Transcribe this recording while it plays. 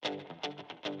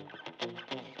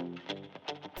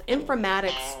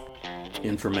Informatics.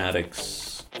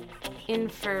 Informatics.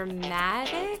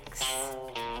 Informatics?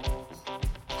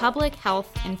 Public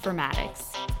health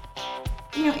informatics.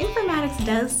 You know, informatics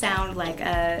does sound like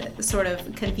a sort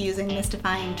of confusing,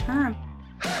 mystifying term.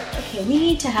 Okay, we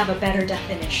need to have a better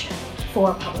definition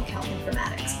for public health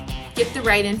informatics. Get the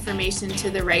right information to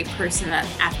the right person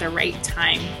at the right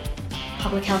time.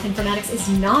 Public health informatics is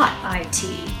not IT.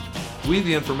 We,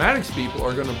 the informatics people,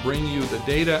 are going to bring you the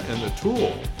data and the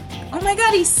tool. Oh my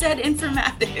God, he said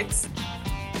informatics.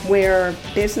 Where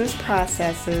business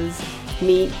processes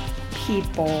meet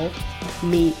people,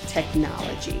 meet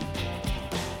technology.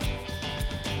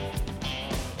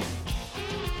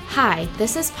 Hi,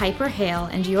 this is Piper Hale,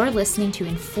 and you're listening to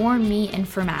Inform Me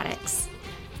Informatics.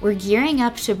 We're gearing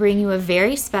up to bring you a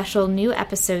very special new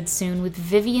episode soon with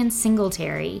Vivian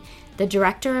Singletary, the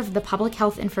director of the Public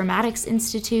Health Informatics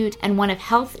Institute and one of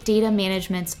health data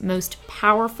management's most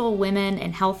powerful women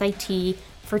in health IT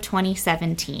for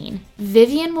 2017.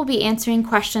 Vivian will be answering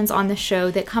questions on the show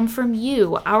that come from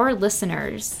you, our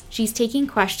listeners. She's taking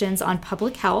questions on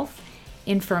public health,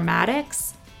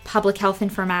 informatics, public health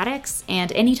informatics,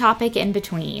 and any topic in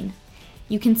between.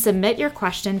 You can submit your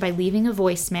question by leaving a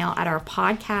voicemail at our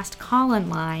podcast call-in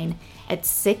line at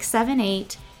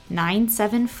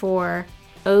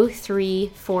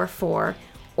 678-974-0344,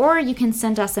 or you can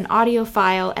send us an audio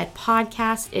file at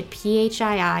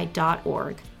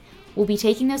podcast@phii.org. We'll be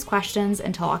taking those questions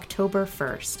until October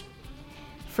 1st.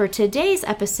 For today's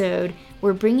episode,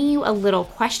 we're bringing you a little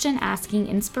question-asking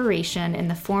inspiration in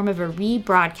the form of a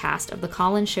rebroadcast of the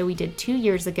call-in show we did 2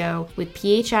 years ago with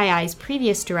PHII's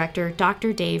previous director,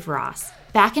 Dr. Dave Ross.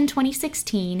 Back in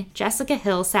 2016, Jessica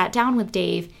Hill sat down with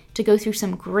Dave to go through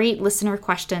some great listener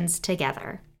questions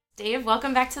together. Dave,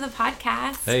 welcome back to the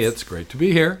podcast. Hey, it's great to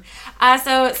be here.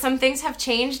 So some things have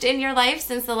changed in your life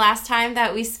since the last time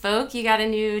that we spoke. You got a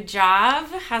new job.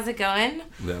 How's it going?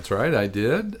 That's right, I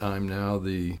did. I'm now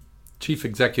the Chief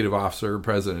Executive Officer,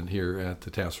 President here at the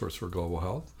Task Force for Global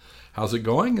Health. How's it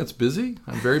going? It's busy.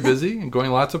 I'm very busy and going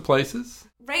lots of places.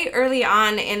 Right early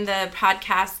on in the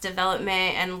podcast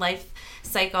development and life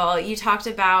cycle, you talked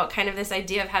about kind of this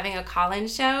idea of having a call-in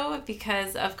show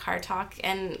because of Car Talk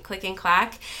and Click and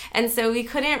Clack. And so we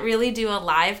couldn't really do a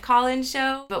live call-in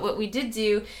show, but what we did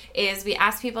do is we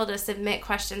asked people to submit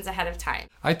questions ahead of time.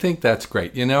 I think that's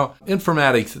great. You know,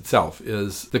 informatics itself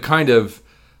is the kind of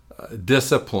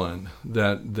discipline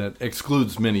that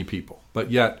excludes many people,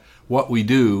 but yet what we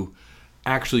do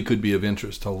actually could be of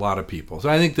interest to a lot of people. So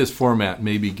I think this format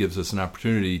maybe gives us an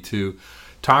opportunity to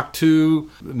talk to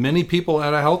many people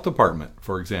at a health department,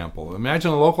 for example.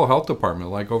 Imagine a local health department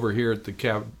like over here at the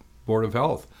CAB Board of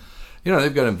Health. You know,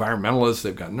 they've got environmentalists,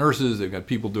 they've got nurses, they've got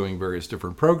people doing various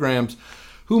different programs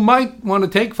who might want to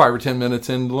take 5 or 10 minutes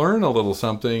and learn a little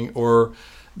something or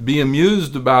be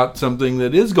amused about something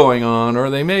that is going on, or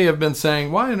they may have been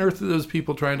saying, why on earth are those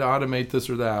people trying to automate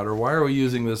this or that, or why are we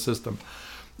using this system?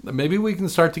 Maybe we can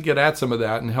start to get at some of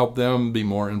that and help them be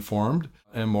more informed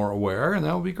and more aware, and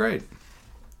that would be great.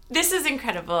 This is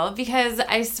incredible because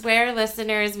I swear,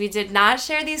 listeners, we did not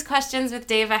share these questions with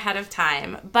Dave ahead of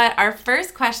time. But our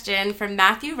first question from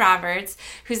Matthew Roberts,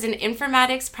 who's an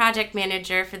informatics project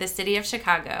manager for the city of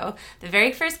Chicago. The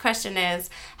very first question is,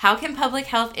 how can public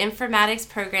health informatics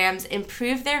programs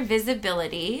improve their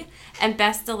visibility and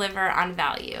best deliver on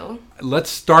value?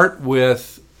 Let's start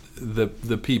with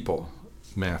the people,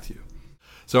 Matthew.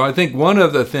 So I think one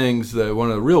of the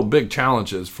real big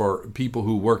challenges for people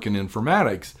who work in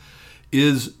informatics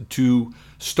is to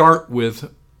start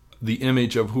with the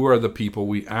image of who are the people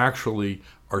we actually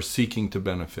are seeking to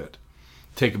benefit.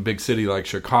 Take a big city like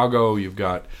Chicago,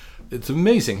 it's an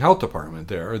amazing health department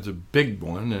there. It's a big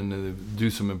one, and they do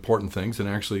some important things and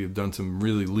actually have done some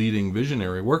really leading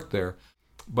visionary work there.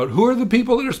 But who are the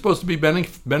people that are supposed to be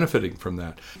benefiting from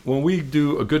that? When we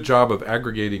do a good job of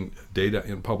aggregating data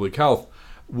in public health,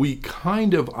 we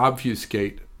kind of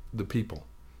obfuscate the people.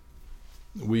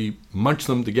 We munch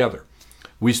them together.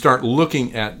 We start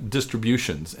looking at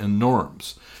distributions and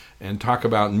norms and talk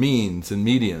about means and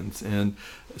medians and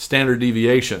standard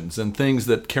deviations and things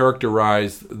that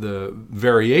characterize the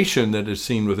variation that is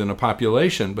seen within a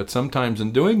population. But sometimes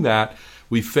in doing that,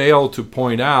 we fail to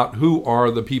point out who are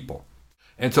the people.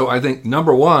 And so I think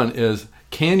number one is,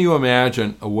 can you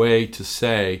imagine a way to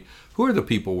say, who are the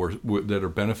people that are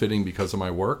benefiting because of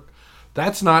my work?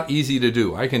 That's not easy to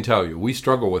do, I can tell you. We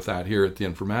struggle with that here at the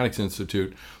Informatics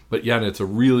Institute, but yet it's a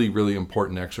really, really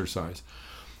important exercise.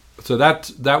 So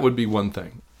that would be one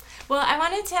thing. Well, I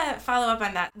wanted to follow up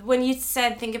on that. When you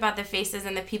said think about the faces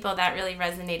and the people, that really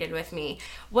resonated with me.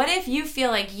 What if you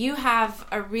feel like you have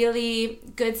a really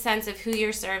good sense of who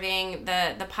you're serving,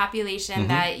 the population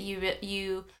that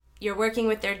you're working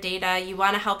with their data, you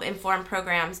want to help inform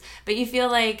programs, but you feel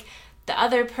like the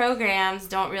other programs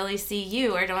don't really see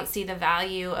you or don't see the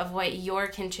value of what you're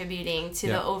contributing to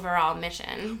the overall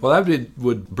mission? Well, that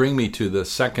would bring me to the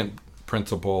second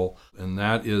principle, and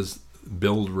that is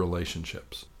build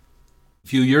relationships. A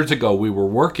few years ago, we were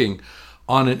working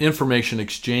on an information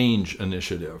exchange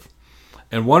initiative.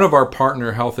 And one of our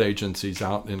partner health agencies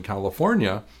out in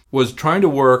California was trying to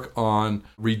work on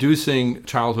reducing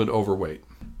childhood overweight.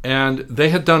 And they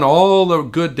had done all the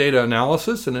good data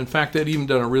analysis, and in fact, they'd even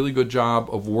done a really good job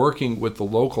of working with the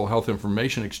local health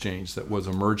information exchange that was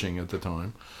emerging at the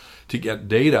time to get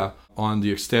data on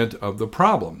the extent of the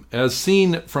problem, as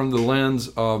seen from the lens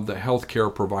of the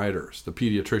healthcare providers, the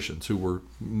pediatricians who were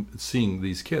seeing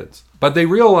these kids. But they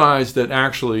realized that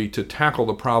actually to tackle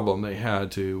the problem, they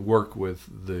had to work with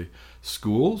the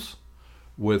schools,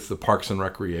 with the parks and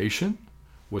recreation,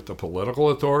 with the political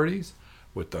authorities,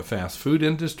 with the fast food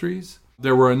industries.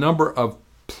 There were a number of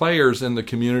players in the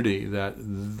community that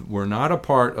were not a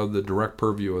part of the direct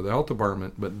purview of the health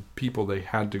department, but people they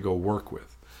had to go work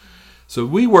with. So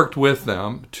we worked with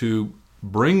them to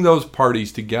bring those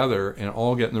parties together and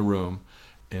all get in the room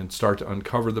and start to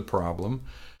uncover the problem.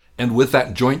 And with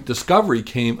that joint discovery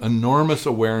came enormous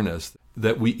awareness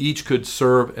that we each could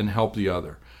serve and help the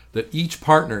other, that each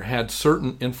partner had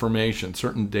certain information,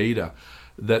 certain data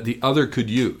that the other could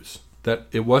use, that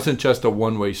it wasn't just a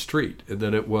one-way street,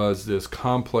 that it was this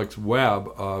complex web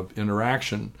of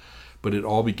interaction, but it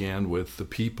all began with the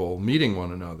people meeting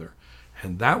one another.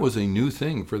 And that was a new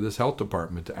thing for this health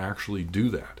department to actually do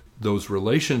that. Those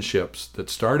relationships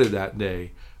that started that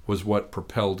day was what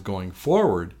propelled going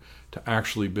forward to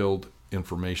actually build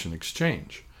information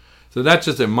exchange. So that's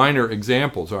just a minor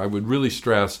example. So I would really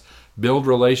stress build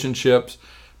relationships,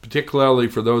 particularly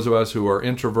for those of us who are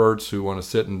introverts who want to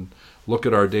sit and look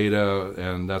at our data,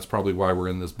 and that's probably why we're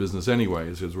in this business anyway,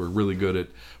 is because we're really good at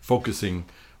focusing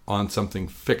on something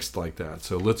fixed like that.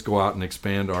 So let's go out and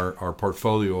expand our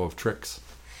portfolio of tricks.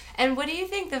 And what do you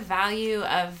think the value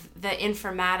of the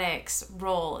informatics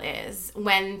role is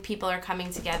when people are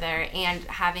coming together and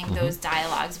having those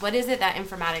dialogues? What is it that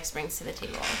informatics brings to the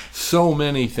table? So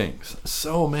many things.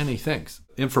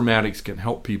 Informatics can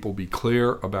help people be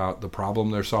clear about the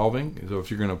problem they're solving. So if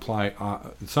you're going to apply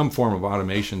some form of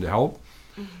automation to help,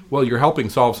 well, you're helping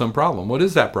solve some problem. What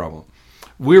is that problem?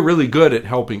 We're really good at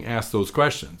helping ask those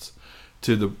questions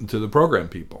to the program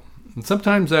people. And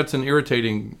sometimes that's an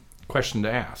irritating question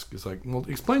to ask. It's like, well,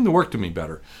 explain the work to me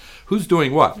better. Who's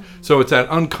doing what? So it's that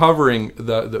uncovering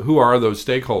the who are those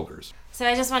stakeholders. So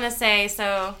I just want to say,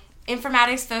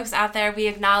 informatics folks out there, we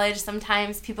acknowledge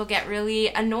sometimes people get really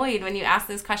annoyed when you ask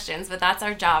those questions, but that's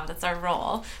our job, that's our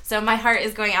role. So my heart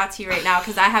is going out to you right now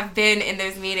because I have been in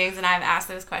those meetings and I've asked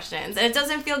those questions. And it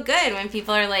doesn't feel good when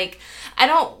people are like, I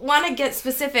don't want to get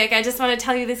specific, I just want to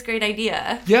tell you this great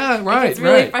idea. Yeah, right. It's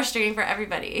really frustrating for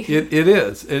everybody. It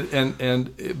is.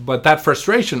 But that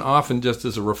frustration often just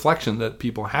is a reflection that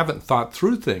people haven't thought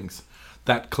through things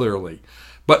that clearly.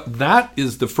 But that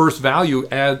is the first value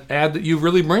add that you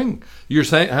really bring. You're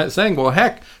saying, well,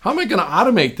 heck, how am I going to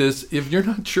automate this if you're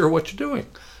not sure what you're doing,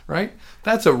 right?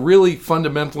 That's a really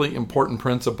fundamentally important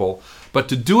principle. But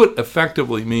to do it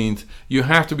effectively means you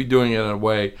have to be doing it in a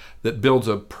way that builds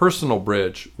a personal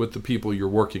bridge with the people you're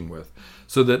working with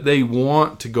so that they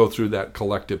want to go through that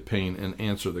collective pain and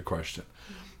answer the question.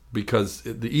 Because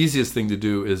the easiest thing to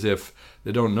do is if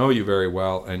they don't know you very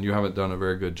well and you haven't done a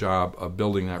very good job of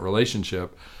building that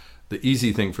relationship, the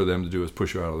easy thing for them to do is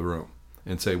push you out of the room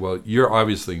and say, well, you're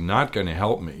obviously not going to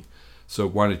help me, so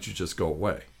why don't you just go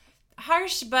away?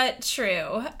 Harsh but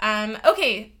true.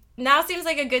 Okay, now seems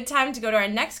like a good time to go to our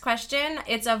next question.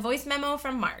 It's a voice memo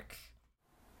from Mark.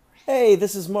 Hey,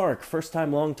 this is Mark, first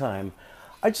time, long time.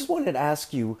 I just wanted to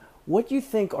ask you, what you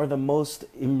think are the most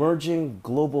emerging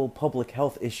global public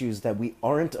health issues that we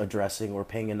aren't addressing or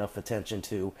paying enough attention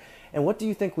to? And what do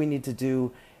you think we need to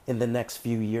do in the next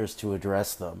few years to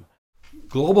address them?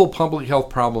 Global public health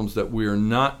problems that we are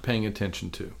not paying attention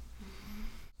to.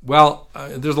 Well,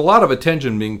 there's a lot of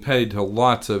attention being paid to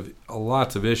lots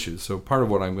of issues. So part of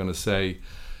what I'm going to say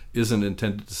isn't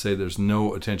intended to say there's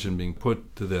no attention being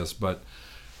put to this, but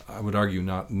I would argue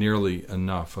not nearly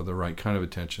enough of the right kind of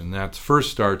attention. That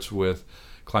first starts with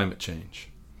climate change.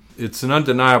 It's an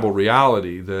undeniable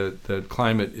reality that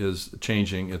climate is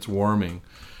changing, it's warming.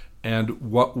 And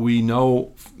what we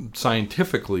know,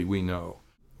 scientifically we know,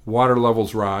 water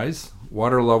levels rise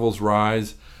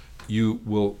you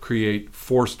will create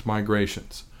forced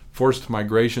migrations. Forced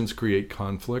migrations create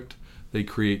conflict. They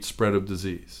create spread of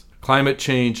disease. Climate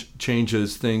change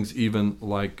changes things even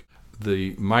like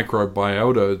the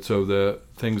microbiota, so the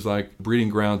things like breeding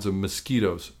grounds of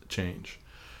mosquitoes change.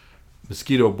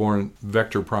 Mosquito-borne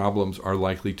vector problems are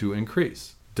likely to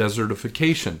increase.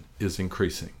 Desertification is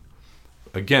increasing.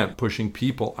 Again, pushing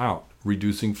people out,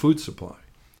 reducing food supply.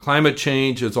 Climate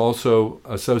change is also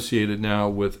associated now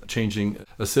with changing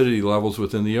acidity levels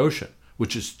within the ocean,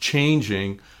 which is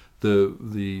changing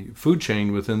the food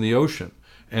chain within the ocean,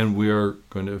 and we are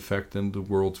going to affect then the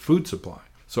world's food supply.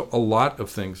 So a lot of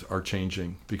things are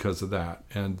changing because of that.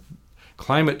 And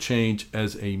climate change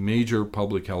as a major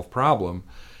public health problem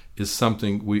is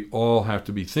something we all have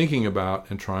to be thinking about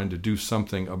and trying to do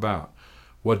something about.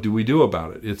 What do we do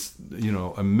about it? It's,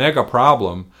 a mega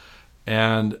problem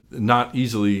and not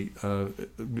easily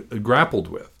grappled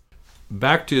with.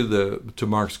 Back to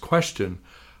Mark's question,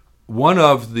 one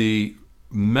of the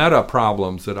meta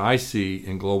problems that I see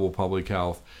in global public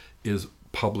health is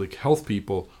public health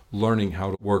people learning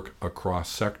how to work across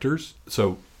sectors.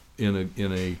 So in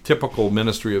a typical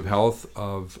Ministry of Health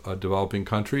of a developing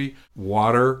country,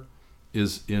 water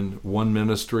is in one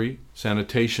ministry,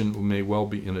 sanitation may well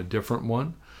be in a different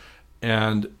one,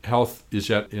 and health is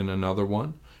yet in another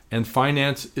one, and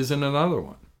finance is in another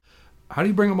one. How do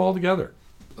you bring them all together?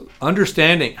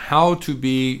 Understanding how to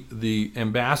be the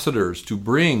ambassadors to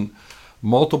bring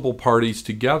multiple parties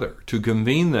together, to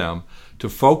convene them, to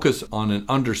focus on an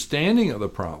understanding of the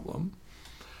problem,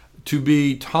 to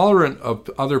be tolerant of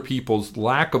other people's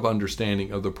lack of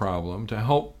understanding of the problem, to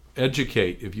help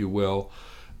educate, if you will,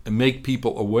 and make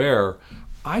people aware.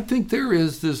 I think there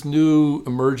is this new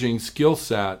emerging skill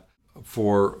set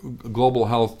for global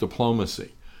health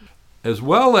diplomacy, as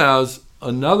well as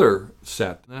another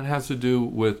set that has to do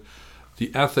with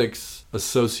the ethics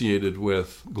associated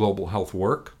with global health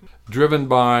work, driven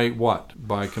by what?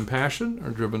 By compassion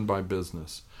or driven by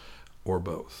business, or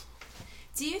both?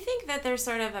 Do you think that there's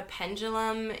sort of a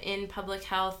pendulum in public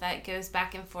health that goes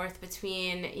back and forth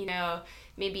between,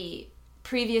 maybe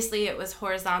previously it was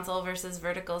horizontal versus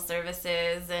vertical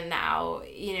services, and now,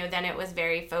 then it was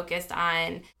very focused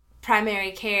on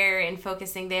primary care and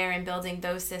focusing there and building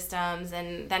those systems,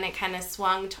 and then it kind of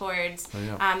swung towards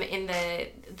in the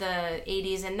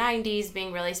 80s and 90s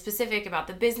being really specific about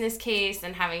the business case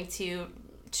and having to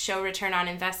show return on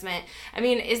investment. I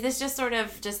mean, is this just sort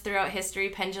of just throughout history,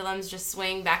 pendulums just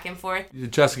swing back and forth?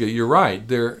 Jessica, you're right.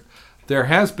 There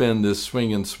has been this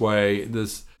swing and sway,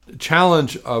 this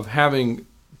challenge of having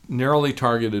narrowly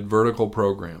targeted vertical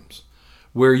programs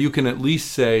where you can at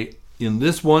least say, in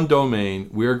this one domain,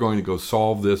 we're going to go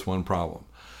solve this one problem.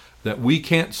 That we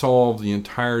can't solve the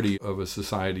entirety of a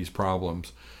society's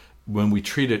problems when we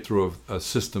treat it through a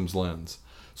systems lens.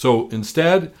 So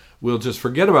instead, we'll just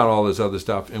forget about all this other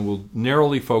stuff and we'll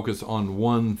narrowly focus on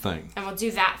one thing. And we'll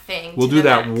do that thing. We'll do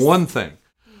that one thing.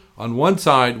 On one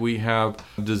side, we have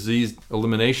disease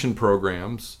elimination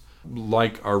programs,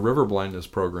 like our river blindness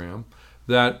program,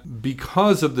 that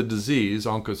because of the disease,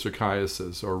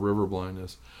 onchocerciasis or river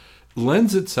blindness,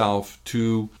 lends itself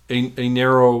to a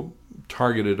narrow,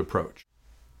 targeted approach.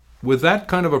 With that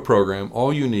kind of a program,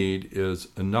 all you need is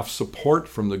enough support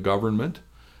from the government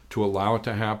to allow it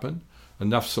to happen,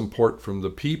 enough support from the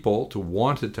people to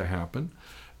want it to happen,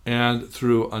 and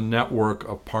through a network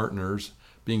of partners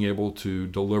being able to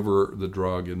deliver the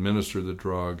drug, administer the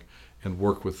drug, and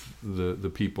work with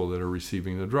the people that are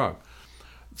receiving the drug.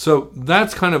 So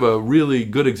that's kind of a really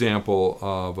good example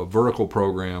of a vertical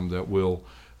program that will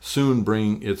soon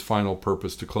bring its final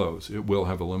purpose to close. It will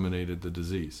have eliminated the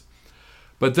disease.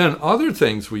 But then other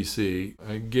things we see,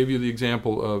 I gave you the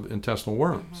example of intestinal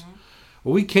worms.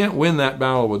 Well, we can't win that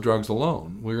battle with drugs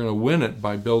alone. We're going to win it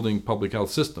by building public health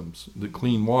systems, the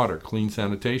clean water, clean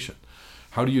sanitation.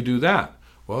 How do you do that?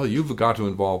 Well, you've got to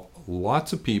involve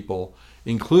lots of people,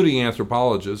 including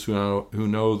anthropologists who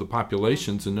know the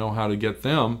populations and know how to get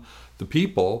them, the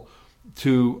people,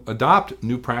 to adopt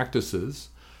new practices.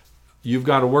 You've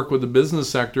got to work with the business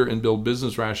sector and build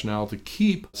business rationale to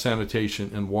keep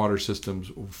sanitation and water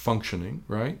systems functioning,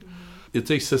 right? Mm-hmm. It's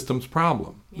a systems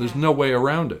problem. Yeah. There's no way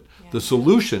around it. Yeah. The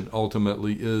solution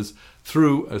ultimately is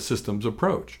through a systems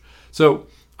approach. So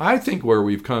I think where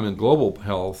we've come in global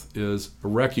health is a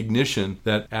recognition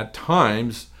that at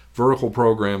times vertical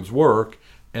programs work,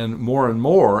 and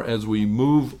more as we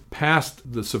move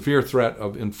past the severe threat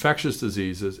of infectious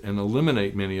diseases and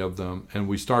eliminate many of them, and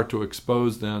we start to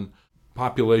expose then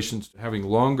populations having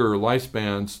longer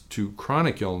lifespans to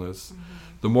chronic illness,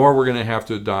 the more we're going to have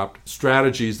to adopt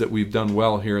strategies that we've done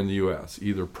well here in the U.S.,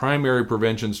 either primary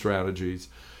prevention strategies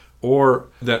or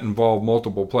that involve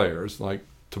multiple players, like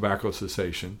tobacco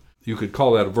cessation. You could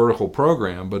call that a vertical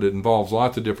program, but it involves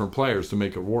lots of different players to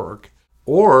make it work.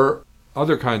 Or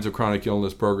other kinds of chronic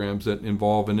illness programs that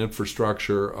involve an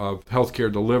infrastructure of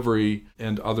healthcare delivery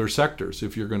and other sectors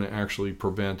if you're going to actually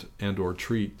prevent and or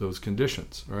treat those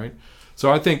conditions, right?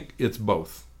 So I think it's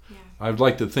both. Yeah. I'd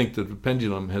like to think that the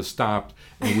pendulum has stopped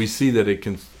and we see that it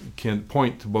can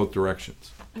point to both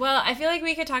directions. Well, I feel like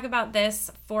we could talk about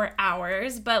this for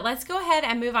hours, but let's go ahead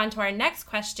and move on to our next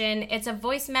question. It's a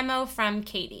voice memo from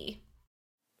Katie.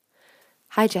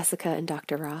 Hi, Jessica and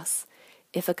Dr. Ross.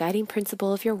 If a guiding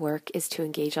principle of your work is to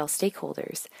engage all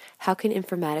stakeholders, how can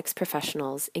informatics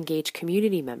professionals engage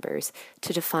community members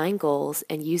to define goals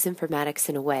and use informatics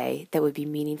in a way that would be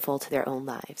meaningful to their own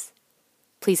lives?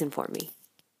 Please inform me.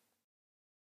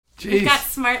 Jeez. We've got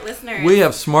smart listeners. We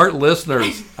have smart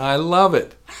listeners. I love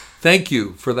it. Thank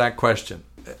you for that question.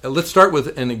 Let's start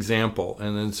with an example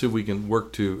and then see if we can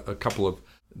work to a couple of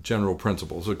general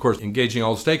principles. Of course, engaging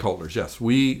all stakeholders. Yes,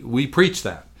 we preach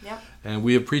that. Yep. And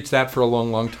we have preached that for a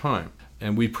long, long time.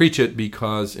 And we preach it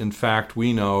because, in fact,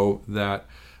 we know that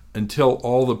until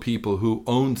all the people who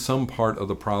own some part of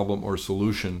the problem or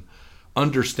solution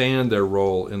understand their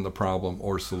role in the problem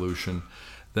or solution,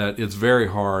 that it's very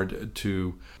hard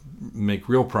to make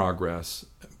real progress,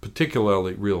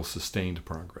 particularly real sustained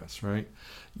progress, right?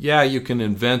 Yeah, you can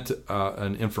invent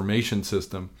an information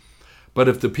system, but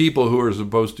if the people who are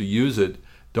supposed to use it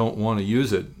don't want to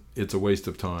use it, it's a waste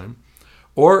of time.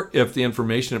 Or if the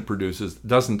information it produces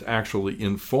doesn't actually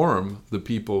inform the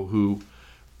people who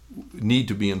need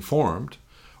to be informed,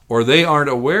 or they aren't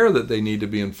aware that they need to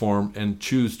be informed and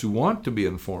choose to want to be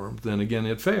informed, then again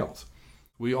it fails.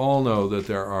 We all know that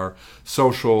there are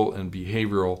social and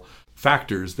behavioral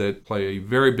factors that play a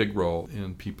very big role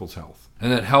in people's health.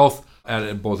 And that health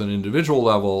at both an individual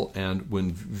level and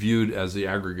when viewed as the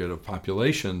aggregate of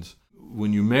populations,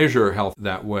 when you measure health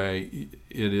that way,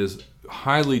 it is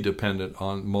highly dependent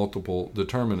on multiple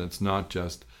determinants, not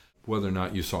just whether or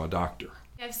not you saw a doctor.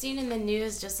 I've seen in the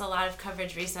news just a lot of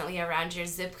coverage recently around your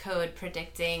zip code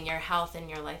predicting your health and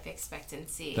your life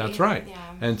expectancy. That's right.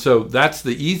 Yeah. And so that's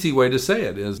the easy way to say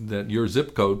it, is that your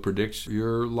zip code predicts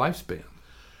your lifespan.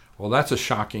 Well, that's a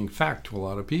shocking fact to a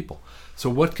lot of people. So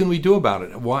what can we do about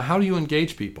it? Well, how do you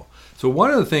engage people? So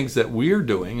one of the things that we're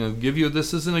doing, and I'll give you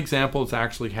this as an example, it's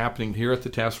actually happening here at the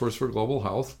Task Force for Global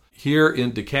Health, here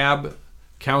in DeKalb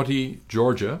County,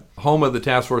 Georgia, home of the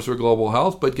Task Force for Global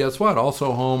Health, but guess what?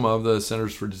 Also home of the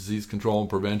Centers for Disease Control and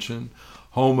Prevention,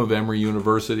 home of Emory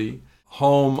University,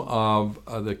 home of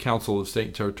the Council of State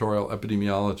and Territorial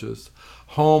Epidemiologists,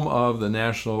 home of the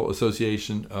National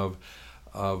Association of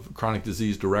Chronic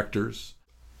Disease Directors.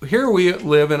 Here we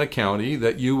live in a county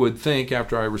that you would think,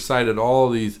 after I recited all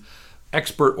these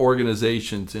expert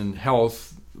organizations in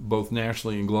health, both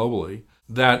nationally and globally,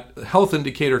 that health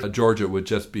indicator of Georgia would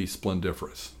just be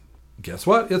splendiferous. Guess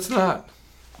what? It's not.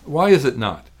 Why is it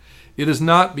not? It is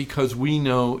not because we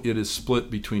know it is split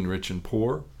between rich and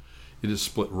poor. It is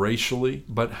split racially.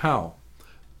 But how?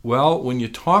 Well, when you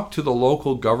talk to the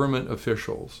local government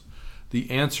officials, the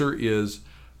answer is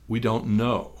we don't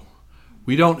know.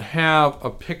 We don't have a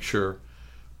picture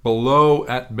below,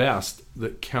 at best, the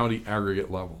county aggregate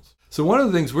levels. So one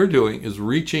of the things we're doing is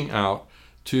reaching out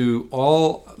to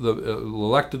all the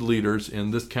elected leaders in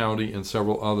this county and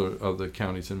several other of the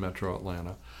counties in Metro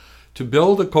Atlanta to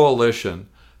build a coalition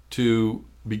to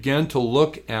begin to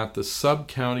look at the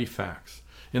sub-county facts.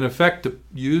 In effect, to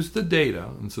use the data,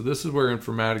 and so this is where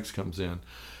informatics comes in.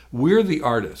 We're the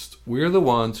artists. We're the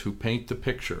ones who paint the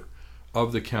picture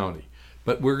of the county.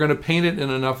 But we're going to paint it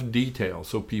in enough detail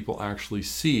so people actually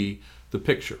see the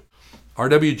picture.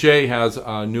 RWJ has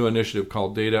a new initiative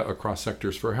called Data Across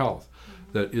Sectors for Health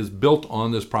that is built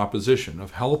on this proposition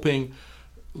of helping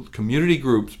community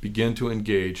groups begin to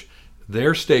engage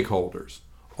their stakeholders,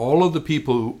 all of the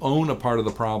people who own a part of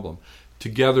the problem,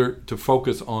 together to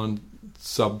focus on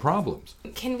sub-problems.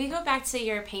 Can we go back to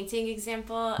your painting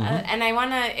example? And I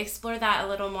want to explore that a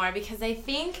little more because I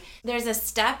think there's a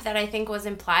step that I think was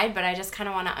implied, but I just kind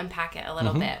of want to unpack it a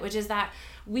little bit, which is that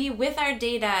we, with our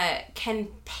data, can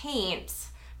paint,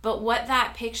 but what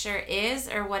that picture is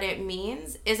or what it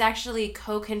means is actually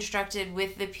co-constructed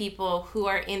with the people who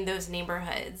are in those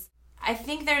neighborhoods. I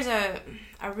think there's a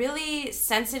really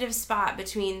sensitive spot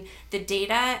between the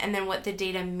data and then what the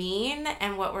data mean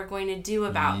and what we're going to do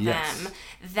about them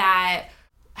that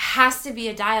has to be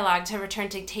a dialogue. To return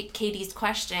to Katie's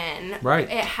question, right?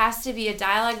 It has to be a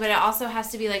dialogue, but it also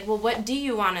has to be like, well, what do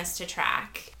you want us to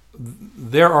track?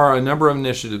 There are a number of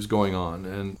initiatives going on,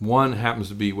 and one happens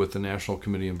to be with the National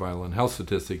Committee on Vital and Health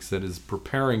Statistics that is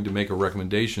preparing to make a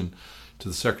recommendation to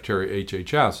the Secretary of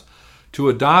HHS to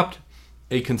adopt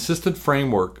a consistent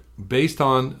framework based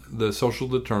on the social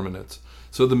determinants.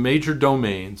 So the major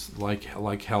domains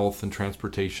like health and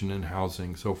transportation and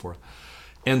housing, so forth,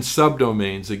 and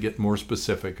subdomains that get more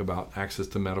specific about access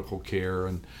to medical care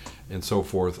and so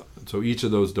forth. So each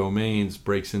of those domains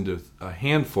breaks into a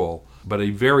handful, but a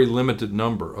very limited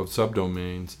number of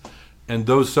subdomains. And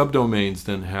those subdomains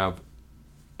then have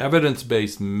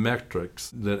evidence-based metrics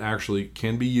that actually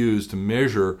can be used to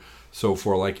measure, so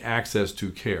for like access to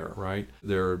care, right?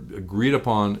 They're agreed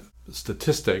upon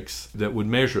statistics that would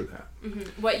measure that.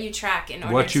 Mm-hmm. What you track in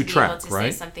order to be able to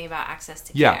say something about access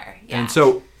to care. Yeah. And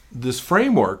so this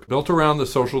framework built around the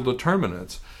social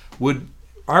determinants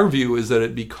our view is that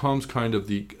it becomes kind of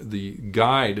the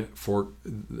guide for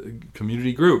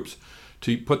community groups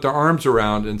to put their arms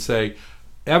around and say,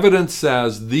 evidence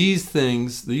says these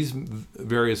things, these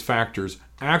various factors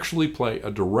actually play a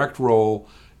direct role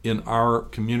in our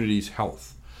community's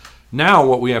health. Now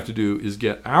what we have to do is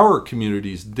get our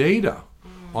community's data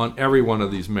on every one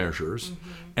of these measures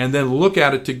and then look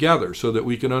at it together so that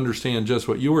we can understand just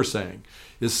what you were saying.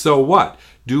 Is so what?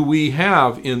 Do we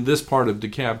have in this part of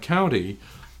DeKalb County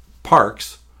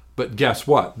parks, but guess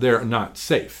what? They're not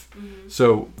safe.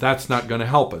 So that's not going to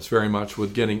help us very much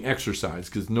with getting exercise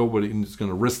because nobody is going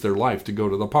to risk their life to go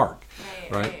to the park,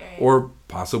 right? Or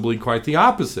possibly quite the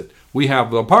opposite. We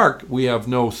have the park, we have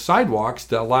no sidewalks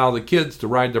to allow the kids to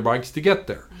ride their bikes to get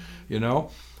there,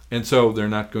 and so they're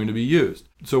not going to be used.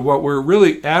 So what we're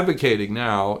really advocating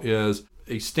now is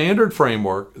a standard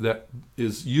framework that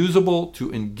is usable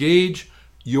to engage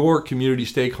your community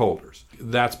stakeholders.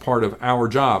 That's part of our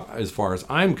job, as far as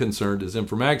I'm concerned, as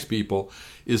informatics people,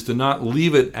 is to not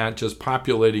leave it at just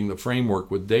populating the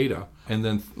framework with data and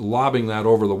then lobbing that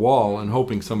over the wall and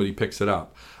hoping somebody picks it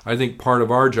up. I think part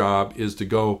of our job is to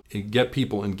go and get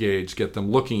people engaged, get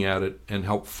them looking at it, and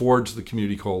help forge the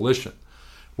community coalition.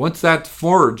 Once that's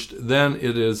forged, then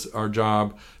it is our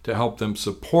job to help them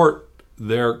support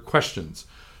their questions.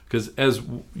 Because as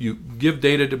you give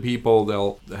data to people,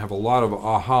 they'll have a lot of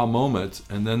aha moments,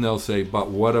 and then they'll say, but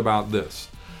what about this?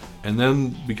 And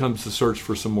then becomes the search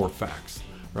for some more facts,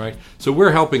 right? So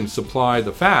we're helping supply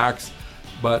the facts,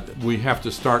 but we have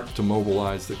to start to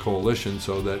mobilize the coalition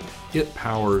so that it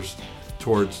powers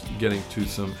towards getting to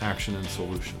some action and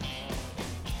solutions.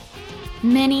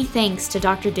 Many thanks to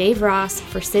Dr. Dave Ross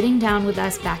for sitting down with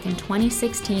us back in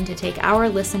 2016 to take our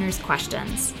listeners'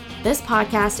 questions. This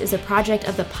podcast is a project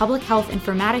of the Public Health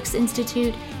Informatics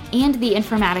Institute and the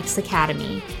Informatics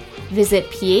Academy. Visit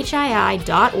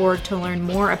phii.org to learn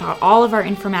more about all of our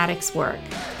informatics work.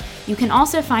 You can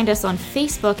also find us on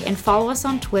Facebook and follow us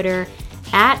on Twitter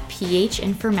at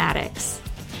PHInformatics.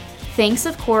 Thanks,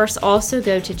 of course, also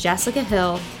go to Jessica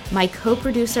Hill, my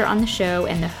co-producer on the show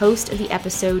and the host of the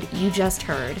episode you just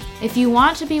heard. If you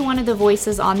want to be one of the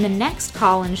voices on the next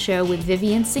call-in show with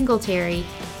Vivian Singletary,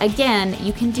 again,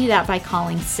 you can do that by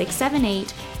calling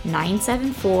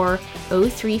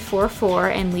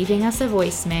 678-974-0344 and leaving us a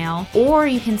voicemail, or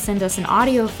you can send us an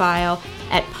audio file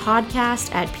at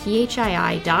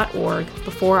podcast@phii.org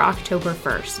before October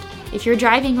 1st. If you're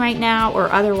driving right now or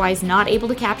otherwise not able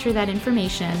to capture that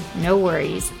information, no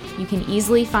worries. You can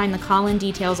easily find the call-in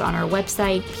details on our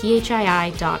website,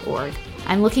 phii.org.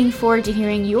 I'm looking forward to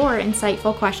hearing your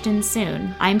insightful questions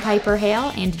soon. I'm Piper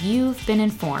Hale, and you've been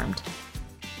informed.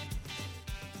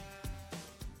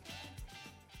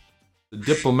 The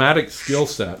diplomatic skill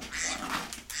set.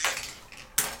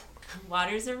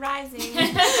 Waters are rising.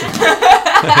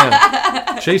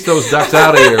 Chase those ducks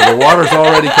out of here. The water's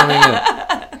already coming in.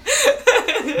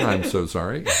 I'm so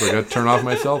sorry. I forgot to turn off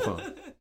my cell phone.